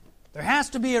There has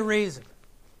to be a reason.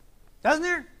 Doesn't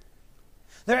there?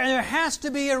 There has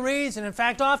to be a reason. In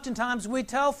fact, oftentimes we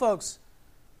tell folks,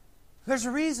 there's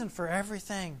a reason for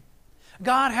everything.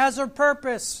 God has a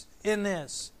purpose in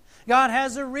this. God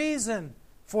has a reason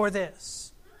for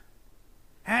this.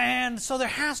 And so there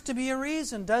has to be a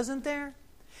reason, doesn't there?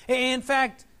 In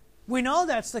fact, we know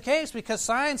that's the case because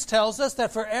science tells us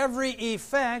that for every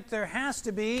effect there has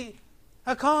to be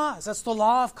a cause. That's the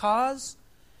law of cause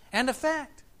and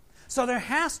effect. So there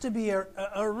has to be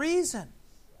a reason.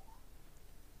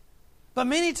 But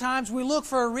many times we look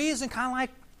for a reason kind of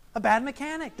like a bad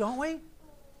mechanic, don't we?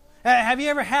 Have you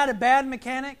ever had a bad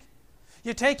mechanic?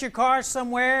 You take your car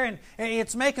somewhere and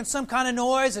it's making some kind of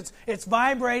noise, it's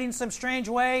vibrating some strange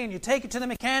way, and you take it to the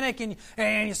mechanic and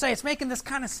you say, it's making this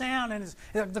kind of sound,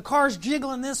 and the car's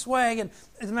jiggling this way, and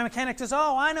the mechanic says,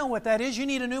 oh, I know what that is, you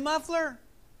need a new muffler.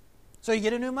 So you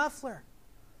get a new muffler.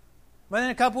 But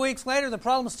then a couple weeks later, the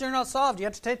problem is still not solved. You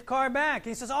have to take the car back.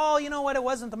 He says, oh, you know what, it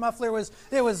wasn't the muffler,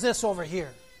 it was this over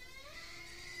here.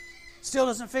 Still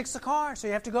doesn't fix the car, so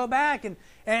you have to go back.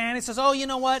 And he says, oh, you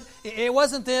know what, it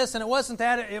wasn't this and it wasn't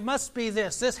that, it must be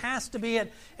this. This has to be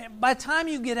it. And by the time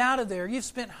you get out of there, you've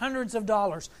spent hundreds of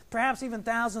dollars, perhaps even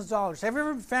thousands of dollars. Have you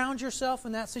ever found yourself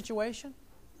in that situation?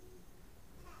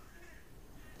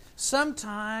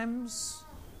 Sometimes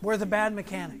we're the bad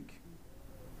mechanic.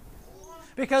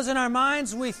 Because in our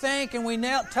minds we think and we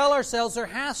tell ourselves there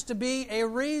has to be a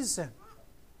reason.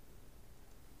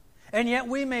 And yet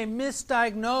we may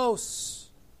misdiagnose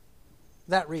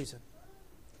that reason.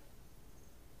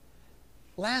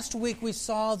 Last week we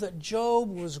saw that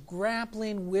Job was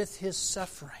grappling with his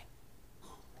suffering.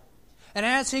 And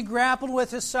as he grappled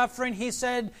with his suffering, he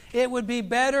said, it would be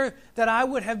better that I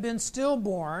would have been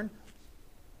stillborn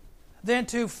than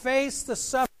to face the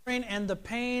suffering and the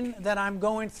pain that I'm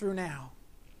going through now.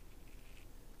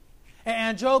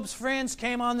 And Job's friends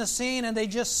came on the scene and they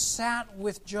just sat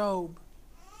with Job.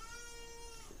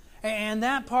 And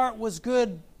that part was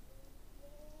good.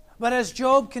 But as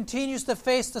Job continues to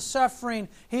face the suffering,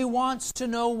 he wants to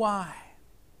know why.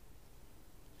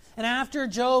 And after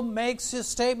Job makes his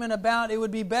statement about it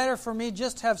would be better for me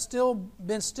just to have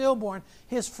been stillborn,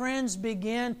 his friends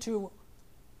begin to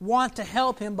want to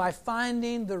help him by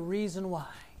finding the reason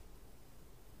why.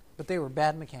 But they were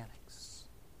bad mechanics.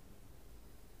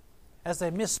 As they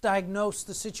misdiagnosed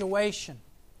the situation,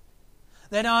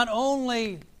 they not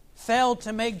only failed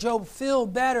to make Job feel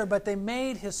better, but they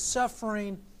made his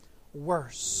suffering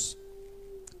worse.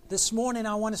 This morning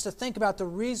I want us to think about the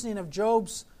reasoning of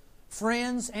Job's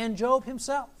friends and Job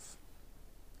himself,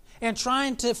 and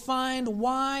trying to find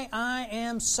why I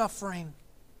am suffering.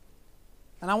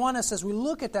 And I want us, as we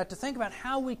look at that, to think about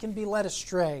how we can be led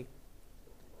astray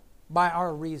by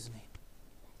our reasoning,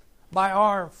 by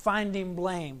our finding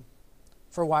blame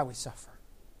for why we suffer.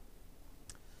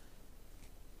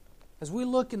 As we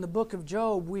look in the book of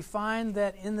Job, we find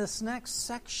that in this next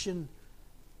section,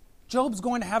 Job's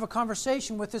going to have a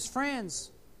conversation with his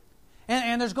friends.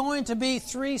 And there's going to be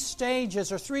 3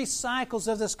 stages or 3 cycles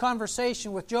of this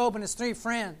conversation with Job and his 3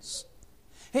 friends.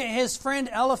 His friend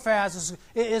Eliphaz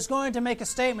is going to make a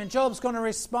statement. Job's going to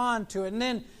respond to it. And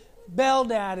then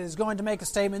Bildad is going to make a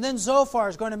statement. And then Zophar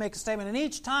is going to make a statement. And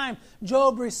each time,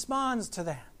 Job responds to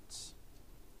that.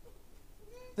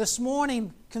 This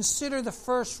morning, consider the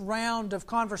first round of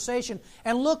conversation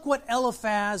and look what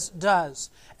Eliphaz does.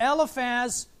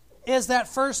 Eliphaz is that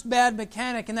first bad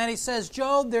mechanic, in that he says,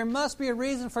 Job, there must be a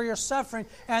reason for your suffering,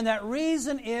 and that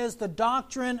reason is the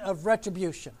doctrine of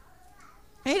retribution.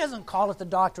 He doesn't call it the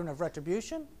doctrine of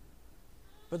retribution,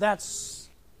 but that's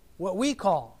what we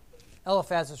call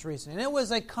Eliphaz's reason. And it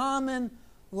was a common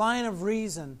line of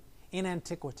reason in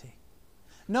antiquity.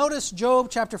 Notice Job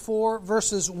chapter 4,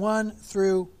 verses 1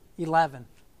 through 11.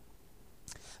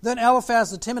 Then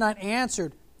Eliphaz the Temanite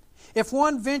answered, if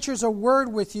one ventures a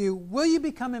word with you, will you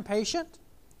become impatient?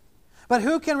 But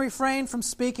who can refrain from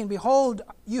speaking? Behold,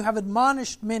 you have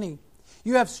admonished many.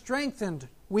 You have strengthened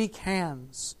weak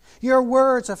hands. Your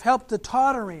words have helped the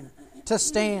tottering to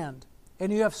stand,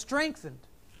 and you have strengthened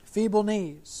feeble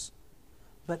knees.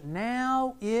 But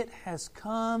now it has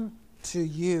come to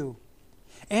you,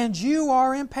 and you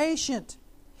are impatient.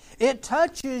 It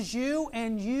touches you,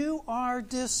 and you are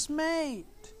dismayed.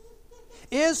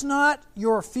 Is not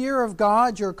your fear of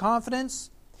God your confidence,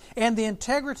 and the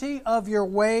integrity of your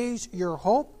ways your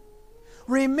hope?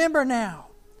 Remember now,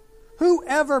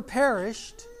 whoever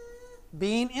perished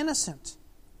being innocent?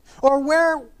 Or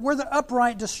where were the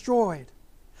upright destroyed?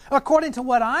 According to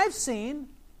what I've seen,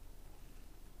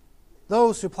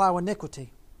 those who plow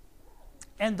iniquity,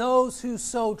 and those who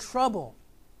sow trouble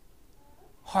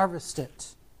harvest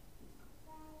it.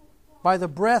 By the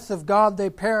breath of God they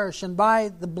perish, and by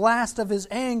the blast of His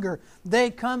anger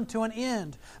they come to an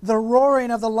end. The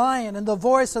roaring of the lion and the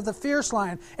voice of the fierce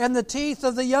lion and the teeth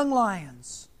of the young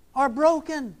lions are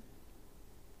broken.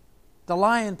 The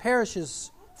lion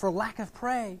perishes for lack of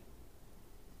prey,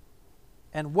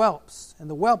 and whelps, and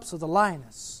the whelps of the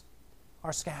lioness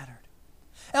are scattered.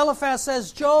 Eliphaz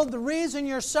says, Job, the reason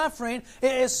you're suffering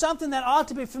is something that ought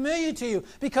to be familiar to you.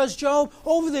 Because, Job,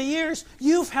 over the years,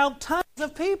 you've helped tons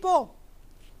of people.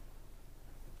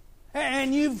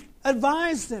 And you've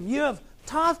advised them. You have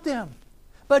taught them.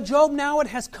 But, Job, now it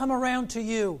has come around to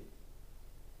you.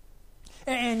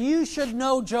 And you should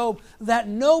know, Job, that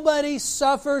nobody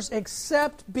suffers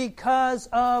except because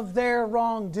of their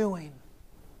wrongdoing.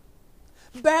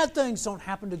 Bad things don't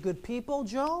happen to good people,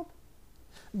 Job.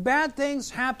 Bad things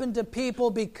happen to people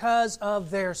because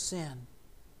of their sin.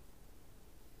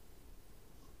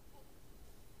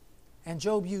 And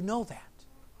Job, you know that.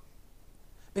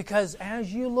 Because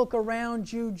as you look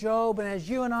around you, Job, and as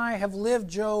you and I have lived,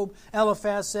 Job,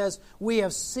 Eliphaz says, we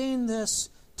have seen this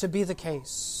to be the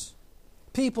case.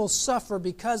 People suffer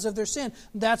because of their sin.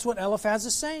 That's what Eliphaz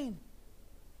is saying.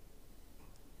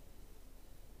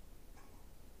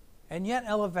 And yet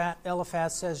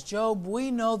Eliphaz says, Job,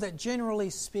 we know that generally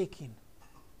speaking,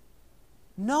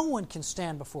 no one can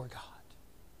stand before God.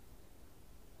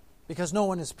 Because no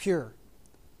one is pure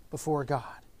before God.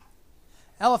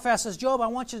 Eliphaz says, Job, I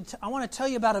want to tell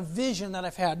you about a vision that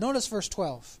I've had. Notice verse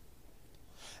 12.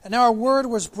 And now a word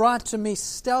was brought to me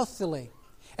stealthily,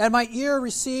 and my ear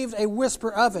received a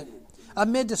whisper of it,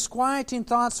 amid disquieting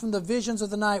thoughts from the visions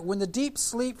of the night, when the deep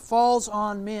sleep falls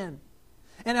on men.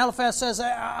 And Eliphaz says,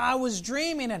 I was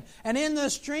dreaming, and in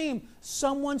this dream,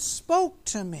 someone spoke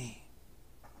to me.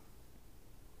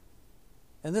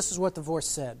 And this is what the voice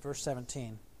said, verse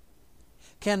 17.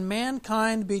 Can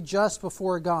mankind be just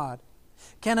before God?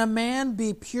 Can a man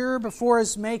be pure before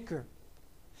his Maker?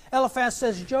 Eliphaz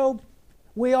says, Job,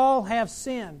 we all have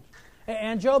sinned.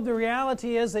 And Job, the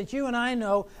reality is that you and I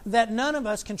know that none of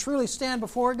us can truly stand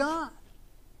before God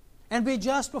and be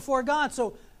just before God.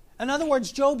 So, in other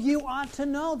words, Job, you ought to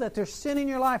know that there's sin in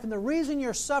your life. And the reason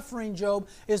you're suffering, Job,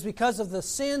 is because of the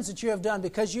sins that you have done.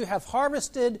 Because you have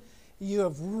harvested, you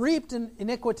have reaped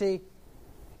iniquity,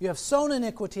 you have sown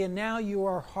iniquity, and now you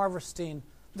are harvesting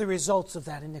the results of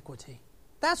that iniquity.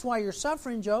 That's why you're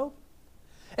suffering, Job.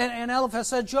 And Eliphaz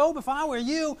said, Job, if I were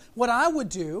you, what I would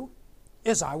do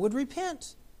is I would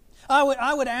repent.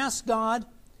 I would ask God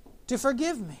to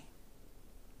forgive me.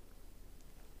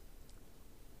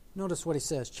 Notice what he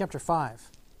says, chapter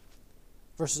 5,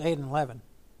 verses 8 and 11.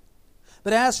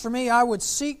 But as for me, I would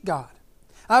seek God.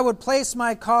 I would place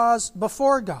my cause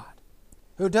before God,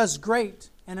 who does great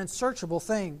and unsearchable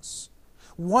things,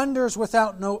 wonders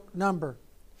without no number.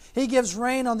 He gives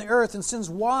rain on the earth and sends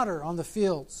water on the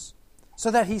fields, so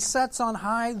that He sets on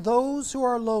high those who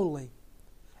are lowly,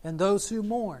 and those who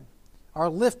mourn are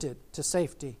lifted to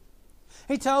safety.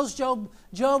 He tells Job,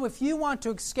 if you want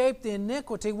to escape the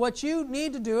iniquity, what you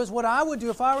need to do is what I would do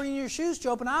if I were in your shoes,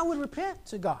 Job, and I would repent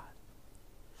to God.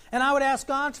 And I would ask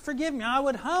God to forgive me. I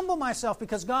would humble myself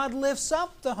because God lifts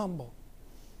up the humble.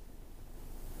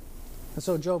 And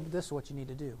so, Job, this is what you need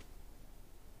to do.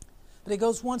 But he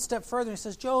goes one step further and he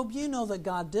says, Job, you know that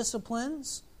God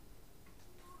disciplines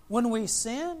when we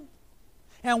sin,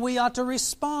 and we ought to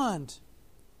respond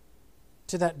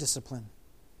to that discipline.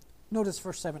 Notice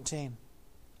verse 17.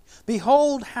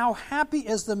 Behold, how happy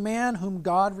is the man whom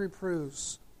God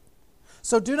reproves.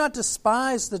 So do not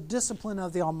despise the discipline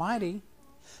of the Almighty,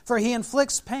 for He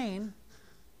inflicts pain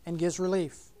and gives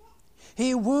relief.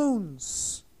 He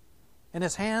wounds, and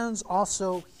His hands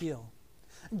also heal.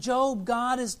 Job,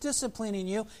 God is disciplining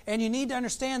you, and you need to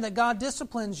understand that God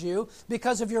disciplines you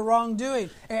because of your wrongdoing.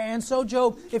 And so,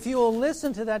 Job, if you will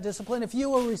listen to that discipline, if you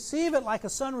will receive it like a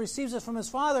son receives it from his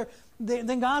father,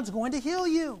 then God's going to heal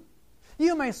you.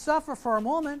 You may suffer for a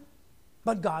moment,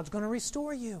 but God's going to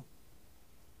restore you.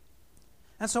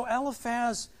 And so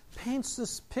Eliphaz paints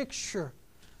this picture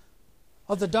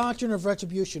of the doctrine of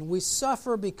retribution. We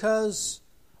suffer because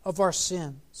of our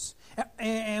sins,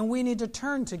 and we need to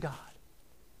turn to God.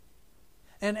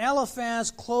 And Eliphaz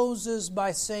closes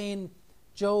by saying,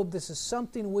 Job, this is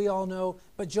something we all know,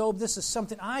 but Job, this is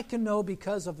something I can know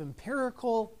because of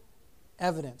empirical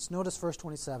evidence. Notice verse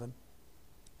 27.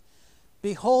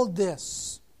 Behold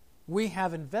this, we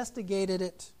have investigated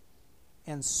it,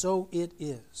 and so it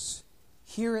is.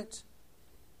 Hear it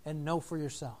and know for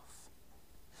yourself.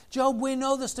 Job, we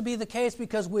know this to be the case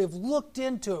because we have looked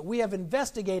into it. We have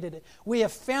investigated it. We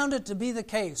have found it to be the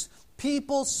case.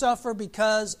 People suffer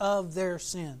because of their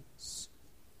sins.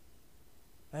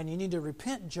 And you need to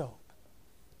repent, Job.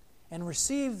 and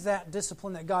receive that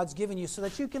discipline that God's given you so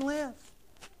that you can live.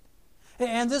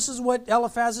 And this is what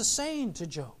Eliphaz is saying to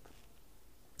Job.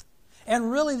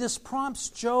 And really this prompts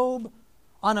Job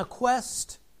on a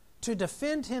quest to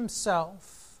defend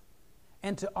himself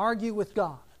and to argue with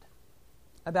God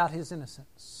about his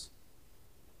innocence.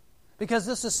 Because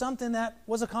this is something that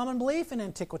was a common belief in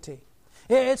antiquity.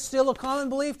 It's still a common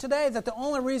belief today that the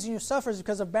only reason you suffer is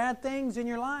because of bad things in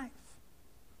your life.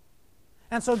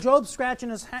 And so Job's scratching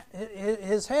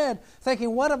his head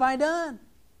thinking, what have I done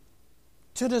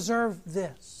to deserve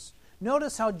this?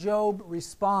 Notice how Job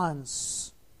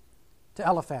responds to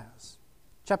Eliphaz.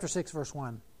 Chapter 6, verse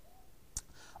 1.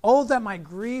 Oh, that my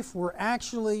grief were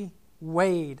actually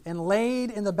weighed and laid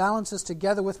in the balances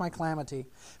together with my calamity.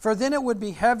 For then it would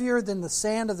be heavier than the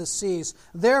sand of the seas.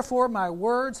 Therefore my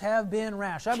words have been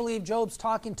rash. I believe Job's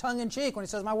talking tongue-in-cheek when he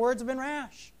says, my words have been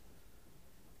rash.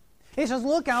 He says,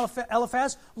 look,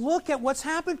 Eliphaz, look at what's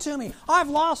happened to me. I've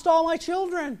lost all my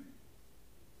children.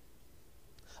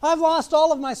 I've lost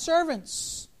all of my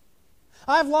servants.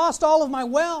 I've lost all of my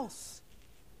wealth.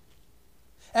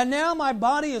 And now my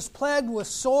body is plagued with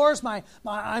sores.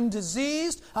 I'm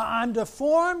diseased. I'm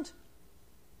deformed.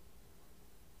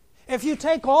 If you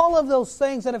take all of those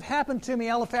things that have happened to me,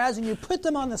 Eliphaz, and you put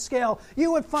them on the scale,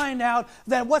 you would find out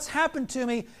that what's happened to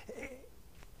me,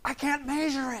 I can't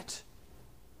measure it.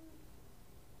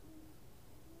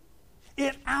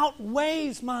 It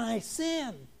outweighs my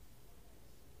sin.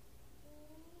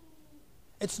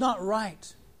 It's not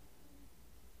right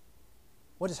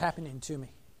what is happening to me.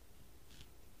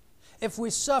 If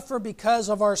we suffer because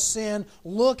of our sin,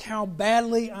 look how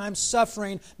badly I'm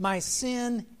suffering. My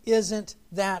sin isn't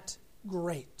that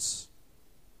great.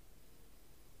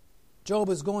 Job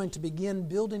is going to begin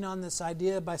building on this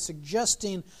idea by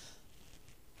suggesting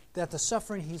that the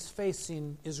suffering he's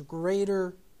facing is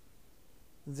greater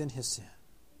than his sin.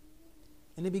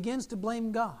 And he begins to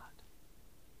blame God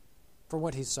for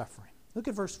what he's suffering. Look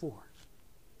at verse 4.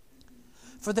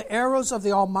 For the arrows of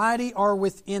the Almighty are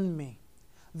within me.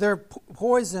 Their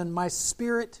poison my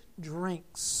spirit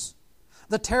drinks.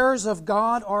 The terrors of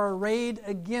God are arrayed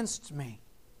against me.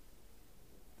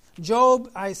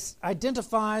 Job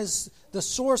identifies the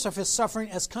source of his suffering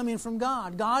as coming from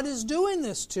God. God is doing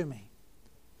this to me.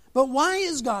 But why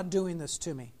is God doing this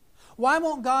to me? Why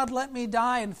won't God let me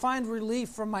die and find relief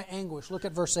from my anguish? Look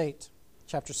at verse 8,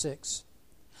 chapter 6.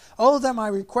 Oh, that my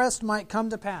request might come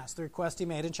to pass, the request he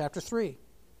made in chapter 3.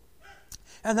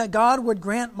 And that God would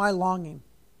grant my longing.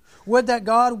 Would that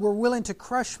God were willing to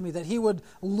crush me, that He would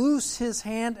loose His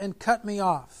hand and cut me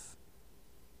off.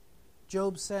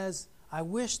 Job says, I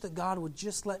wish that God would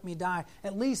just let me die.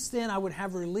 At least then I would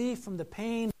have relief from the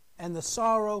pain and the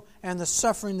sorrow and the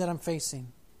suffering that I'm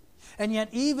facing. And yet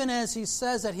even as he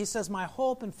says that, he says, my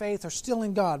hope and faith are still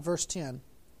in God. Verse 10.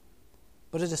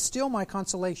 But it is still my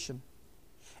consolation.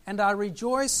 And I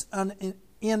rejoice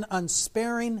in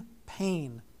unsparing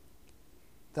pain,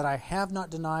 that I have not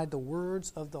denied the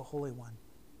words of the Holy One.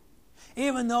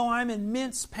 Even though I'm in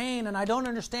immense pain and I don't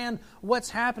understand what's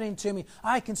happening to me,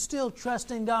 I can still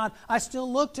trust in God. I still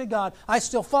look to God. I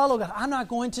still follow God. I'm not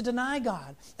going to deny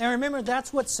God. And remember,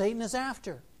 that's what Satan is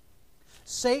after.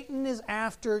 Satan is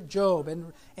after Job.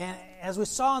 And as we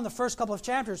saw in the first couple of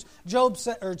chapters,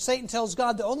 Satan tells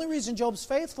God, the only reason Job's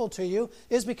faithful to you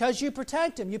is because you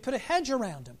protect him. You put a hedge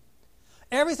around him.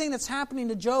 Everything that's happening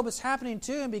to Job is happening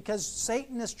to him because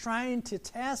Satan is trying to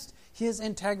test his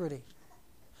integrity.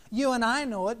 You and I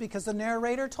know it because the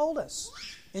narrator told us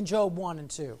in Job 1 and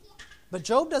 2. But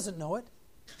Job doesn't know it.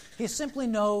 He simply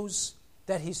knows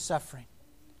that he's suffering.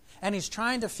 And he's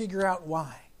trying to figure out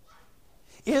why.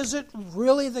 Is it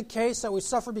really the case that we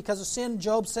suffer because of sin?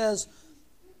 Job says,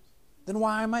 then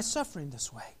why am I suffering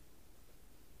this way?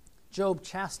 Job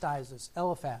chastises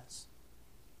Eliphaz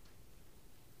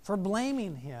for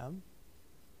blaming him.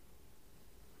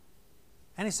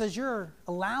 And he says, you're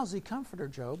a lousy comforter,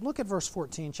 Job. Look at verse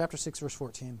 14, chapter 6, verse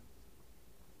 14.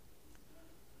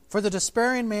 For the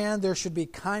despairing man there should be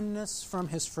kindness from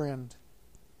his friend,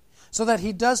 so that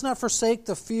he does not forsake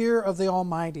the fear of the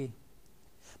Almighty.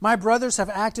 My brothers have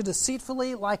acted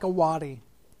deceitfully like a wadi,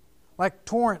 like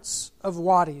torrents of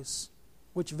wadis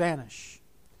which vanish.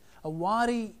 A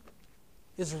wadi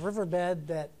is a riverbed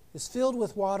that is filled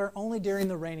with water only during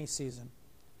the rainy season,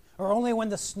 or only when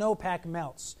the snowpack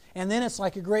melts. And then it's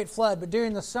like a great flood. But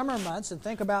during the summer months, and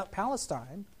think about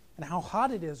Palestine and how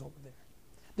hot it is over there.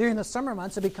 During the summer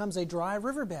months, it becomes a dry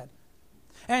riverbed.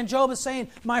 And Job is saying,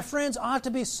 my friends ought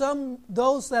to be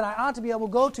those that I ought to be able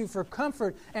to go to for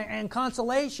comfort and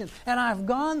consolation. And I've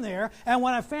gone there, and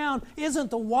what I found isn't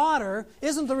the water,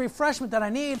 isn't the refreshment that I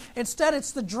need. Instead,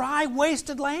 it's the dry,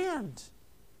 wasted land.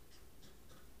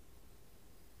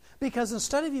 Because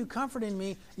instead of you comforting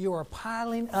me, you are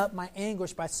piling up my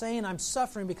anguish by saying I'm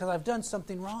suffering because I've done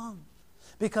something wrong,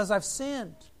 because I've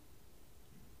sinned.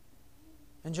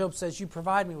 And Job says, you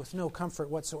provide me with no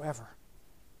comfort whatsoever.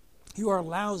 You are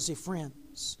lousy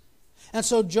friends. And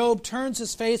so Job turns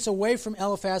his face away from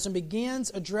Eliphaz and begins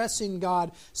addressing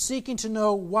God, seeking to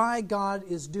know why God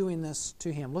is doing this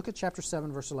to him. Look at chapter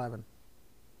 7, verse 11.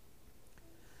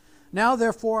 Now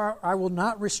therefore I will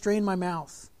not restrain my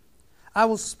mouth. I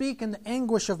will speak in the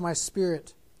anguish of my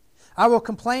spirit. I will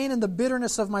complain in the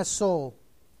bitterness of my soul.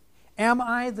 Am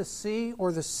I the sea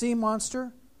or the sea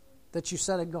monster that you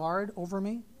set a guard over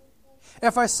me?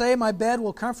 If I say my bed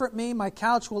will comfort me, my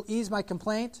couch will ease my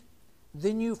complaint,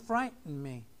 then you frighten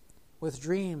me with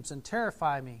dreams and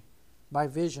terrify me by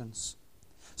visions,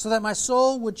 so that my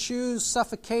soul would choose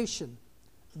suffocation,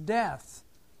 death,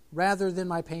 rather than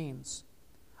my pains.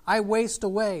 I waste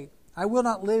away. I will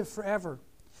not live forever.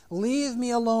 Leave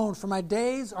me alone, for my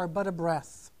days are but a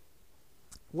breath.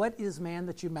 What is man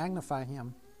that you magnify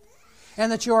him,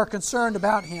 and that you are concerned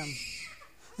about him,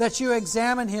 that you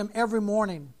examine him every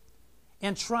morning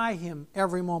and try him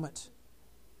every moment?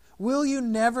 Will you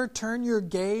never turn your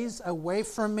gaze away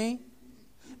from me,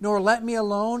 nor let me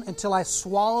alone until I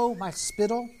swallow my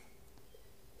spittle?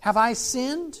 Have I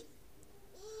sinned?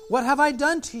 What have I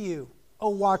done to you, O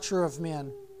watcher of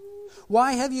men?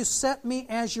 Why have you set me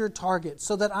as your target,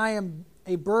 so that I am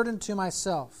a burden to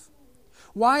myself?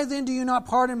 Why then do you not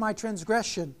pardon my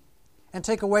transgression and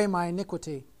take away my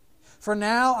iniquity? For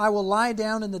now I will lie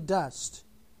down in the dust,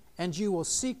 and you will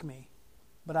seek me,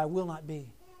 but I will not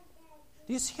be.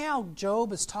 Do you see how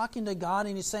Job is talking to God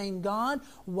and he's saying, God,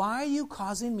 why are you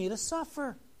causing me to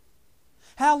suffer?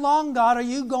 How long, God, are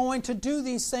you going to do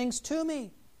these things to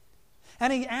me?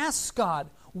 And he asks God,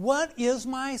 what is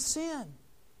my sin?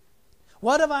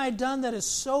 What have I done that is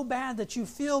so bad that you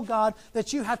feel, God,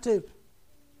 that you have to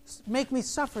make me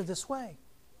suffer this way?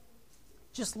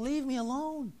 Just leave me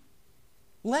alone.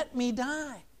 Let me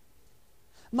die.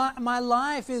 My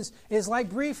life is like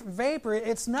brief vapor.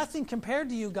 It's nothing compared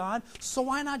to you, God, so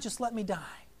why not just let me die?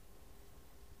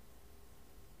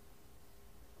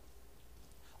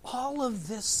 All of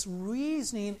this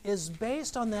reasoning is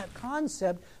based on that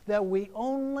concept that we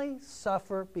only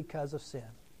suffer because of sin.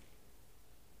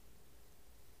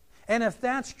 And if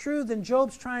that's true, then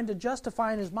Job's trying to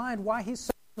justify in his mind why he's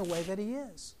suffering the way that he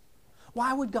is.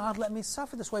 Why would God let me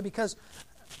suffer this way? Because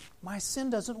my sin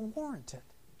doesn't warrant it.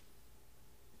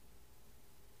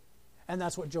 And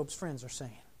that's what Job's friends are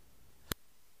saying.